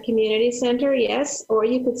at the community center, yes, or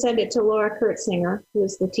you could send it to Laura Kurtzinger,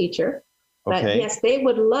 who's the teacher. But Okay. yes, they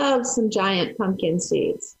would love some giant pumpkin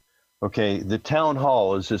seeds. Okay, the Town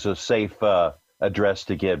Hall is a safe address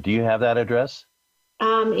to give. Do you have that address?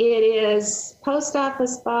 It is Post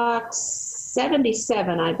Office Box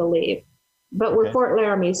 77, I believe. But we're Okay. Fort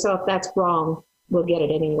Laramie, so if that's wrong, we'll get it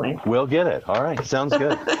anyway. We'll get it. All right, sounds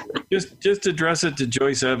good. Just address it to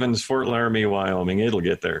Joyce Evans, Fort Laramie, Wyoming. It'll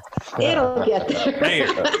get there. It'll get there. Hey.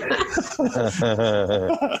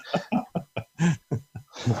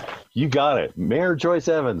 You got it. Mayor Joyce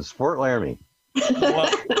Evans, Fort Laramie. Well,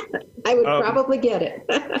 I would probably get it.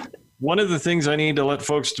 one of the things I need to let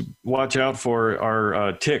folks watch out for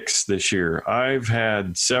are ticks this year. I've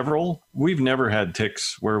had several. We've never had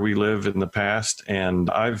ticks where we live in the past, and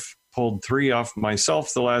I've pulled 3 off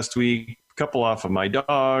myself the last week, a couple off of my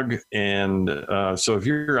dog. And so if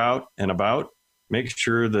you're out and about, make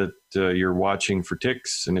sure that you're watching for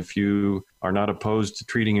ticks. And if you are not opposed to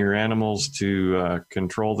treating your animals to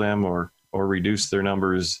control them or reduce their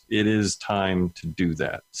numbers, it is time to do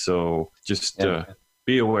that. So just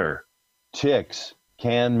be aware. Ticks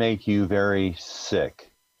can make you very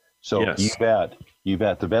sick. So Yes. you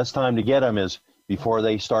bet. The best time to get them is before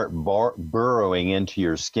they start burrowing into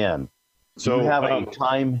your skin. So Do you have a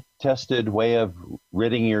time-tested way of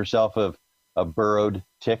ridding yourself of a burrowed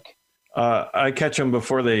tick? I catch them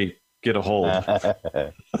before they get a hold.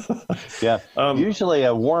 Yeah. Usually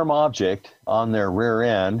a warm object on their rear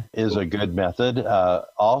end is a good method.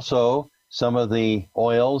 Also, some of the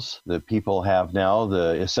oils that people have now,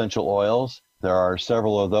 the essential oils, there are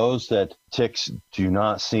several of those that ticks do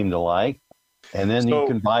not seem to like. And then you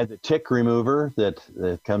can buy the tick remover that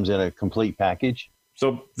comes in a complete package.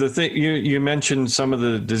 So the thing you mentioned some of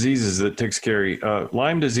the diseases that ticks carry.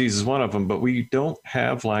 Lyme disease is one of them, but we don't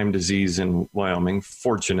have Lyme disease in Wyoming,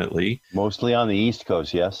 fortunately. Mostly on the East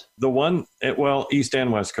Coast, yes. The one, East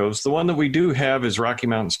and West Coast. The one that we do have is Rocky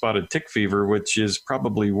Mountain spotted tick fever, which is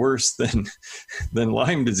probably worse than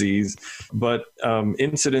Lyme disease. But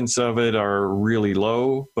incidents of it are really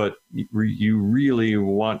low. But you really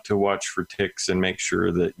want to watch for ticks and make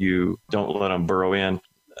sure that you don't let them burrow in.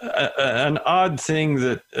 An odd thing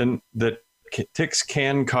that ticks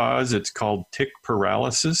can cause, it's called tick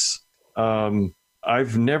paralysis.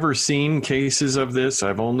 I've never seen cases of this.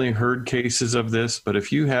 I've only heard cases of this. But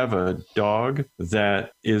if you have a dog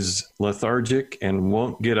that is lethargic and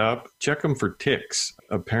won't get up, check them for ticks.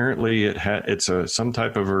 Apparently, it's some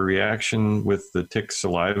type of a reaction with the tick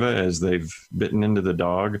saliva as they've bitten into the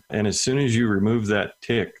dog. And as soon as you remove that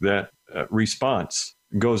tick, that response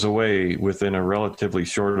goes away within a relatively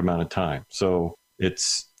short amount of time. So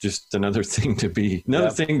it's just another thing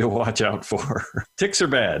to watch out for. Ticks are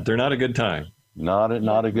bad. They're not a good time. Not a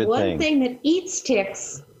good thing. One thing that eats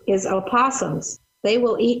ticks is opossums. They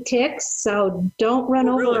will eat ticks, so don't run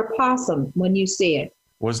over a possum when you see it.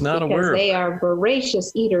 Was not aware of because they are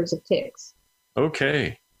voracious eaters of ticks.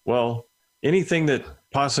 Okay. Well, anything that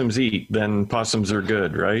possums eat, then possums are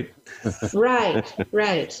good, right?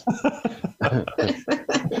 Right.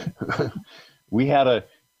 We've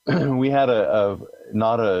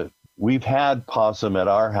had possum at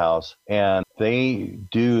our house, and they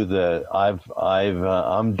do the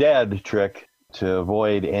I'm dead trick to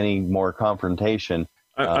avoid any more confrontation.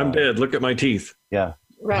 I'm dead. Look at my teeth. Yeah.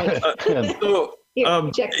 Right. So,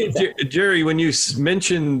 check these out. Jerry, when you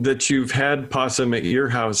mentioned that you've had possum at your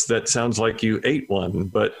house, that sounds like you ate one,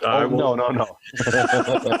 but no.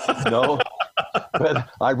 No. But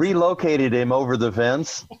I relocated him over the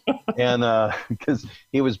fence, and because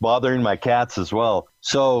he was bothering my cats as well.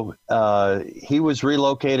 So he was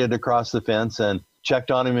relocated across the fence, and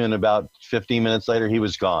checked on him, and about 15 minutes later, he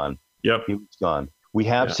was gone. Yep. He was gone. We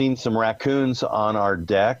have seen some raccoons on our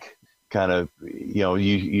deck. Kind of,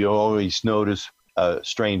 you always notice a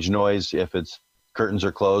strange noise if it's curtains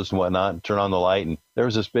are closed and whatnot. Turn on the light, and there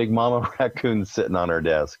was this big mama raccoon sitting on our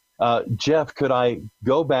desk. Jeff, could I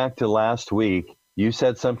go back to last week? You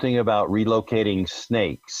said something about relocating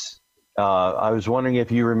snakes. I was wondering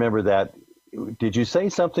if you remember that. Did you say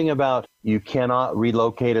something about you cannot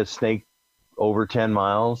relocate a snake over 10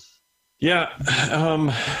 miles? Yeah.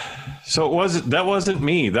 So that wasn't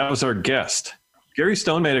me. That was our guest. Gary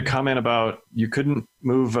Stone made a comment about you couldn't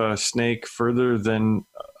move a snake further than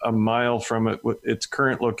a mile from its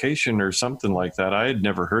current location or something like that. I had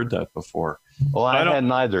never heard that before. Well, I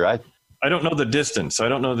hadn't either. I don't know the distance. I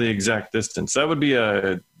don't know the exact distance. That would be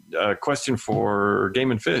a question for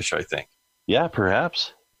Game and Fish, I think. Yeah,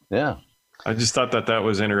 perhaps. Yeah. I just thought that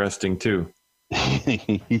was interesting too.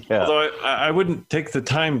 Yeah. Although I wouldn't take the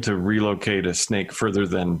time to relocate a snake further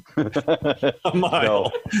than a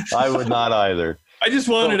mile. No, I would not either. I just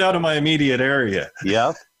want it out of my immediate area.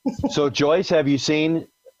 Yeah. So, Joyce, have you seen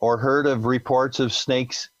or heard of reports of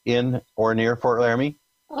snakes in or near Fort Laramie?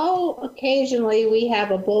 Oh, occasionally we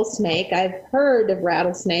have a bull snake. I've heard of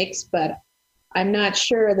rattlesnakes, but I'm not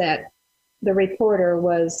sure that the reporter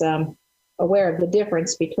was aware of the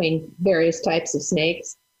difference between various types of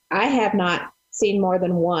snakes. I have not seen more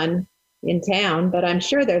than one in town, but I'm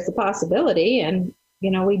sure there's a possibility. And,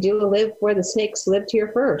 we do live where the snakes lived here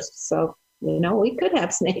first. So, we could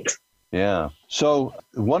have snakes. Yeah. So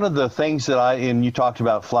one of the things that and you talked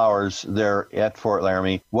about flowers there at Fort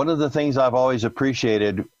Laramie, one of the things I've always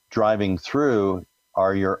appreciated driving through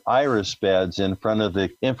are your iris beds in front of the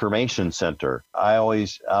information center.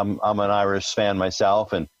 I'm an iris fan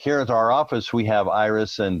myself, and here at our office, we have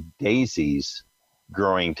iris and daisies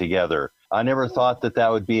growing together. I never thought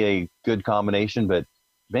that would be a good combination, but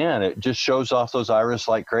man, it just shows off those iris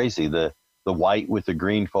like crazy. The white with the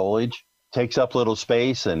green foliage takes up little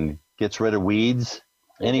space and gets rid of weeds.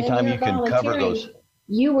 Anytime you can cover those.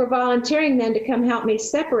 You were volunteering then to come help me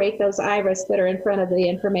separate those iris that are in front of the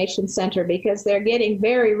information center because they're getting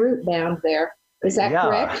very root bound there. Is that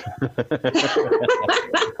correct?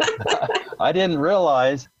 I didn't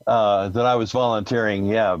realize that I was volunteering.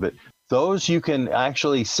 Yeah, but those you can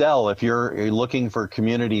actually sell if you're looking for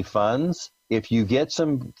community funds. If you get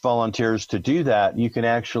some volunteers to do that, you can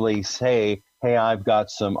actually say, hey, I've got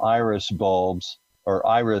some iris bulbs or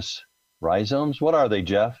iris rhizomes. What are they,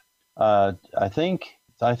 Jeff? I think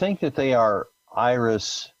that they are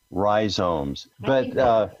iris rhizomes.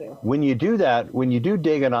 But when you do that, when you do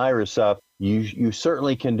dig an iris up, you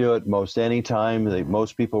certainly can do it most any time.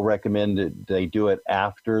 Most people recommend that they do it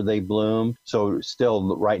after they bloom. So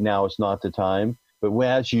still, right now, it's not the time. But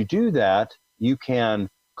as you do that, you can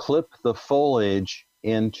clip the foliage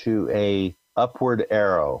into a upward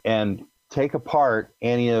arrow and take apart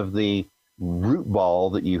any of the root ball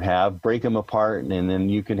that you have, break them apart, and then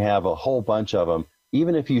you can have a whole bunch of them.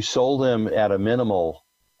 Even if you sold them at a minimal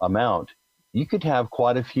amount, you could have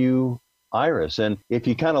quite a few iris. And if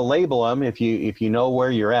you kind of label them, if you know where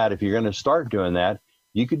you're at, if you're going to start doing that,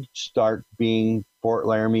 you could start being Fort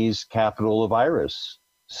Laramie's capital of iris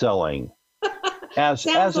selling.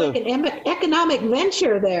 Sounds like an economic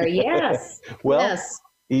venture there. Yes. Well, yes.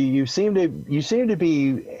 You seem to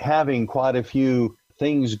be having quite a few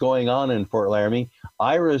things going on in Fort Laramie.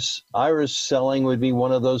 Iris selling would be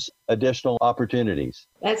one of those additional opportunities.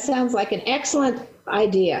 That sounds like an excellent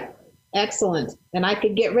idea. Excellent. And I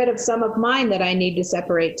could get rid of some of mine that I need to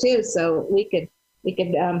separate too. So we could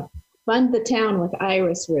fund the town with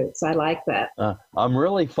iris roots. I like that. I'm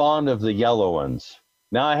really fond of the yellow ones.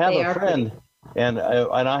 Now I have a friend, and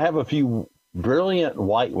I have a few brilliant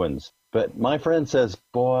white ones. But my friend says,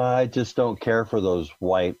 boy, I just don't care for those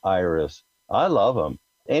white iris. I love them.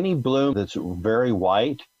 Any bloom that's very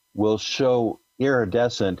white will show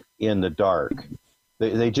iridescent in the dark.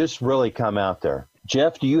 They just really come out there.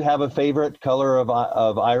 Jeff, do you have a favorite color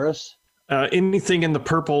of iris? Anything in the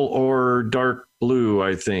purple or dark blue,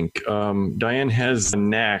 I think. Diane has a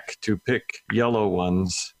knack to pick yellow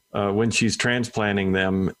ones when she's transplanting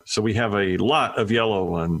them. So we have a lot of yellow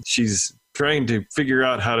ones. She's trying to figure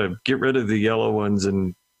out how to get rid of the yellow ones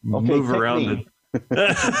and move around.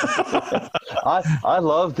 I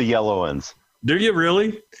love the yellow ones. Do you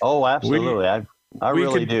really? Oh, absolutely. I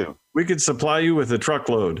really do. We could supply you with a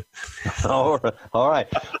truckload. All right.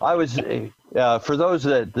 I was, for those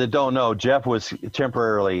that don't know, Jeff was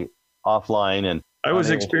temporarily offline, and I was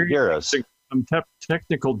experiencing some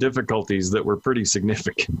technical difficulties that were pretty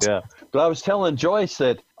significant. Yeah, but I was telling Joyce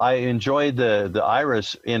that I enjoyed the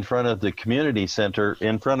iris in front of the community center,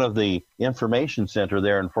 in front of the information center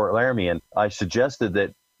there in Fort Laramie, and I suggested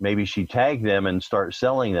that maybe she tag them and start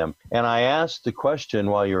selling them. And I asked the question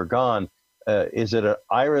while you were gone, is it an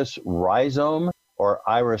iris rhizome or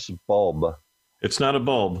iris bulb? It's not a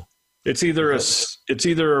bulb. It's either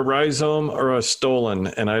a rhizome or a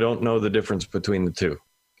stolon, and I don't know the difference between the two.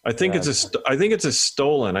 I think it's a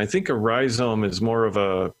stolon. I think a rhizome is more of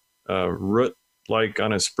a root, like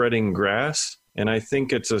on a spreading grass, and I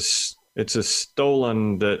think it's a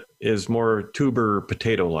stolon that is more tuber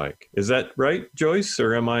potato-like. Is that right, Joyce,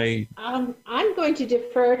 or am I? I'm going to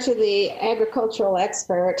defer to the agricultural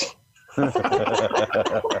expert.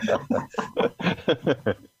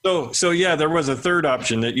 So yeah, there was a third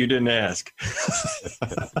option that you didn't ask.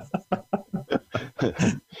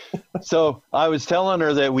 So I was telling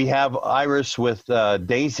her that we have iris with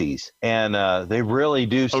daisies, and they really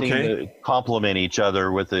do seem to complement each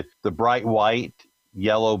other with the bright white,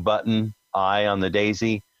 yellow button eye on the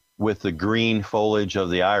daisy with the green foliage of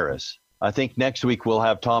the iris. I think next week we'll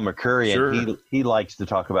have Tom McCurry, sure. And he likes to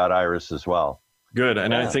talk about iris as well. Good,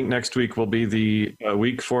 and I think next week will be the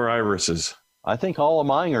week for irises. I think all of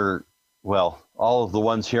mine are, well, all of the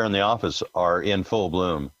ones here in the office are in full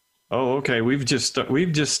bloom. Oh, okay. We've just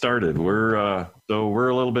started. We're a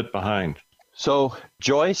little bit behind. So,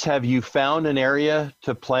 Joyce, have you found an area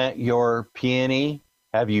to plant your peony?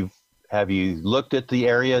 Have you looked at the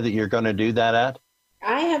area that you're going to do that at?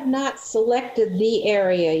 I have not selected the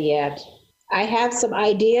area yet. I have some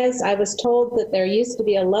ideas. I was told that there used to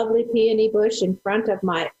be a lovely peony bush in front of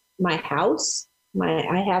my house.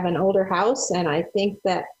 I have an older house, and I think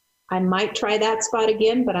that I might try that spot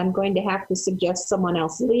again, but I'm going to have to suggest someone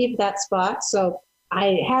else leave that spot. So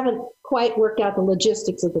I haven't quite worked out the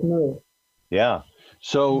logistics of the move. Yeah.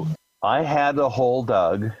 So I had a hole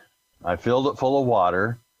dug. I filled it full of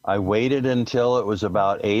water. I waited until it was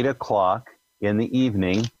about 8 o'clock in the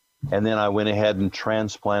evening, and then I went ahead and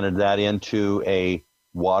transplanted that into a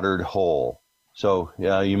watered hole. So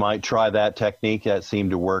you might try that technique. That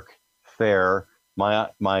seemed to work fair.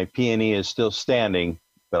 My peony is still standing,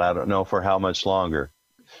 but I don't know for how much longer.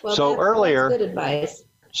 Well, so earlier, that's good advice.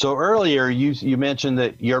 So earlier you mentioned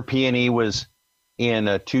that your peony was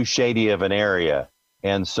in too shady of an area,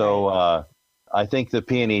 and so I think the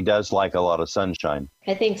peony does like a lot of sunshine.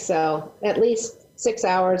 I think so, at least 6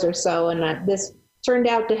 hours or so, and this turned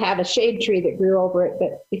out to have a shade tree that grew over it,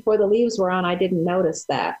 but before the leaves were on, I didn't notice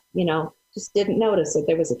that, just didn't notice that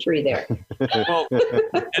there was a tree there. Well,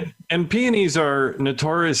 and peonies are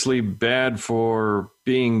notoriously bad for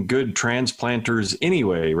being good transplanters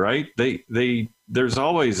anyway, right? There's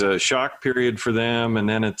always a shock period for them, and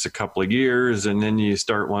then it's a couple of years, and then you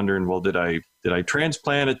start wondering, well, did I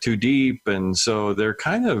transplant it too deep? And so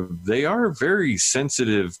they are very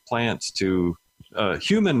sensitive plants to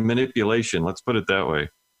human manipulation. Let's put it that way.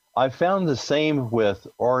 I found the same with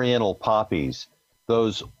oriental poppies.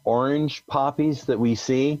 Those orange poppies that we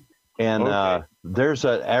see, and there's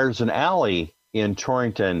an alley in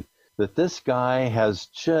Torrington that this guy has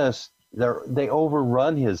they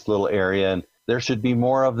overrun his little area, and there should be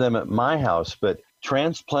more of them at my house. But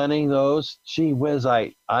transplanting those, gee whiz,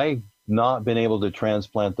 I've not been able to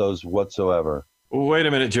transplant those whatsoever. Wait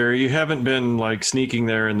a minute, Jerry. You haven't been like sneaking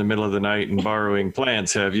there in the middle of the night and borrowing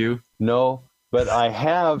plants, have you? No. But I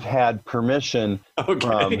have had permission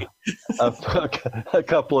from a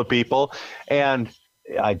couple of people, and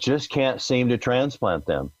I just can't seem to transplant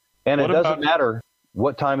them. And it doesn't matter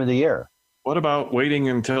what time of the year. What about waiting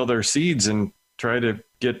until they're seeds and try to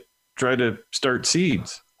start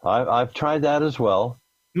seeds? I've tried that as well.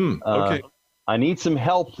 Okay. I need some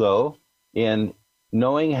help though in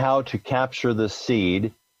knowing how to capture the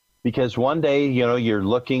seed, because one day you're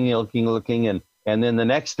looking, and then the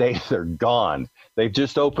next day they're gone. They've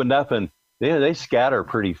just opened up and they scatter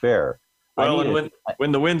pretty fair. Well,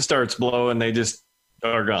 when the wind starts blowing, they just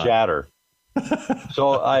are gone. Shatter.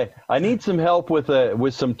 So I need some help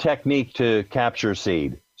with some technique to capture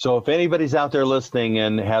seed. So if anybody's out there listening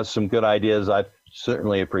and has some good ideas, I'd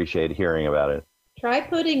certainly appreciate hearing about it. Try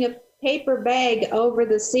putting a paper bag over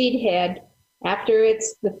the seed head. After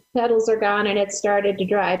the petals are gone and it's started to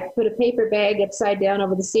dry, put a paper bag upside down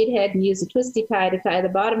over the seed head and use a twisty tie to tie the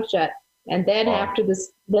bottom shut. And then after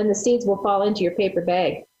this, then the seeds will fall into your paper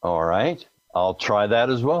bag. All right. I'll try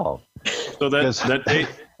that as well. So that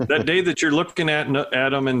That day that you're looking at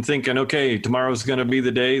them and thinking, okay, tomorrow's going to be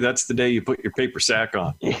the day. That's the day you put your paper sack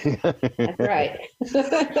on. That's right.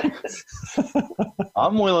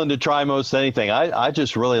 I'm willing to try most anything. I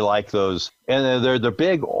just really like those. And they're the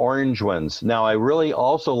big orange ones. Now, I really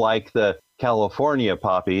also like the California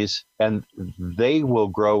poppies, and they will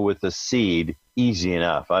grow with the seed easy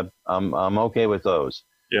enough. I'm okay with those.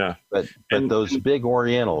 Yeah. But those big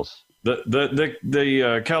Orientals.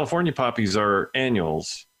 The California poppies are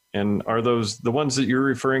annuals. And are those the ones that you're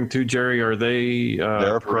referring to, Jerry? Are they?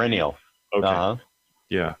 They're perennial. Okay. Uh-huh.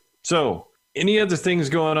 Yeah. So, any other things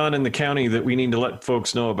going on in the county that we need to let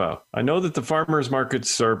folks know about? I know that the farmers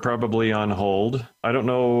markets are probably on hold. I don't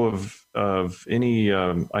know of any.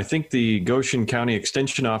 I think the Goshen County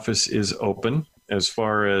Extension Office is open as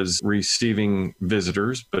far as receiving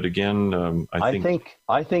visitors, but again, I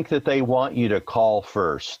think that they want you to call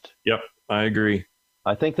first. Yep, I agree.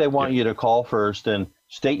 I think they want you to call first and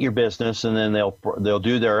state your business, and then they'll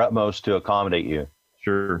do their utmost to accommodate you.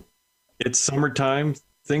 Sure. It's summertime.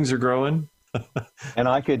 Things are growing. And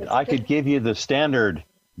I could give you the standard: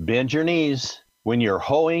 bend your knees when you're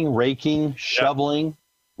hoeing, raking, shoveling,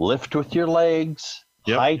 lift with your legs,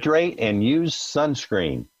 hydrate, and use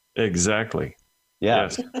sunscreen. Exactly. Yeah.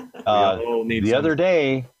 Yes. The other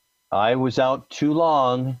day, I was out too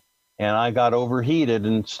long, and I got overheated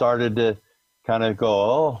and started to kind of go,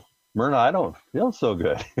 oh, Myrna, I don't feel so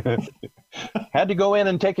good. Had to go in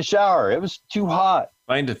and take a shower. It was too hot.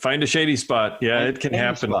 Find a shady spot. Yeah, it can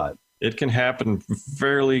happen. It can happen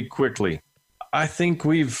fairly quickly. I think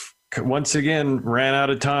we've once again ran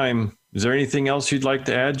out of time. Is there anything else you'd like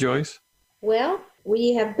to add, Joyce? Well,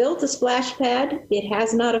 we have built a splash pad. It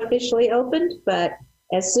has not officially opened, but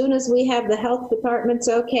as soon as we have the health department's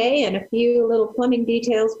okay and a few little plumbing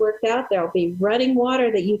details worked out, there'll be running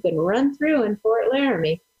water that you can run through in Fort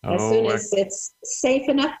Laramie as soon as it's safe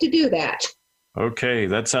enough to do that. Okay,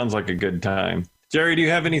 that sounds like a good time. Jerry, do you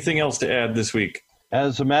have anything else to add this week?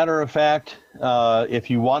 As a matter of fact, if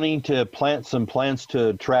you're wanting to plant some plants to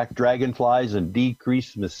attract dragonflies and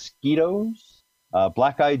decrease mosquitoes,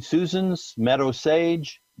 black-eyed Susans, meadow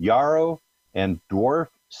sage, yarrow, and dwarf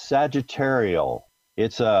sagittarial.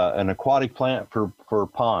 It's an aquatic plant for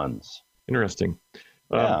ponds. Interesting.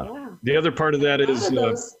 Yeah. The other part of that is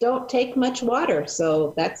those don't take much water,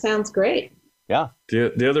 so that sounds great. Yeah.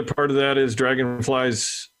 The other part of that is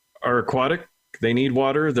dragonflies are aquatic. They need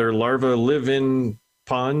water. Their larvae live in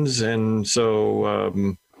ponds, and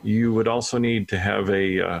so you would also need to have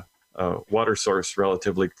a water source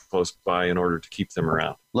relatively close by in order to keep them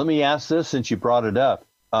around. Let me ask this, since you brought it up.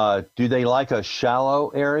 Do they like a shallow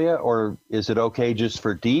area, or is it okay just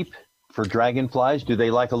for deep for dragonflies? Do they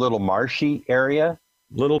like a little marshy area?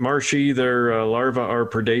 Little marshy. Their larvae are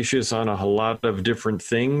predaceous on a lot of different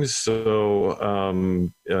things. So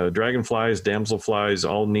dragonflies, damselflies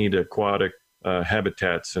all need aquatic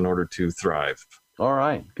habitats in order to thrive. All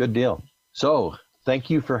right. Good deal. So thank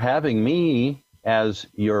you for having me as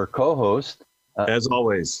your co-host. As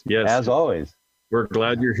always. Yes. As always. We're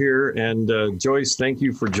glad you're here. And Joyce, thank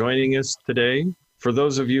you for joining us today. For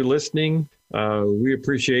those of you listening, we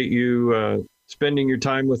appreciate you spending your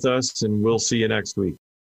time with us, and we'll see you next week.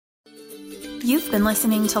 You've been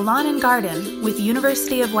listening to Lawn and Garden with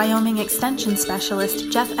University of Wyoming Extension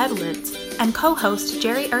Specialist Jeff Edwards and co-host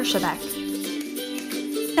Jerry Ershebek.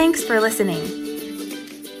 Thanks for listening.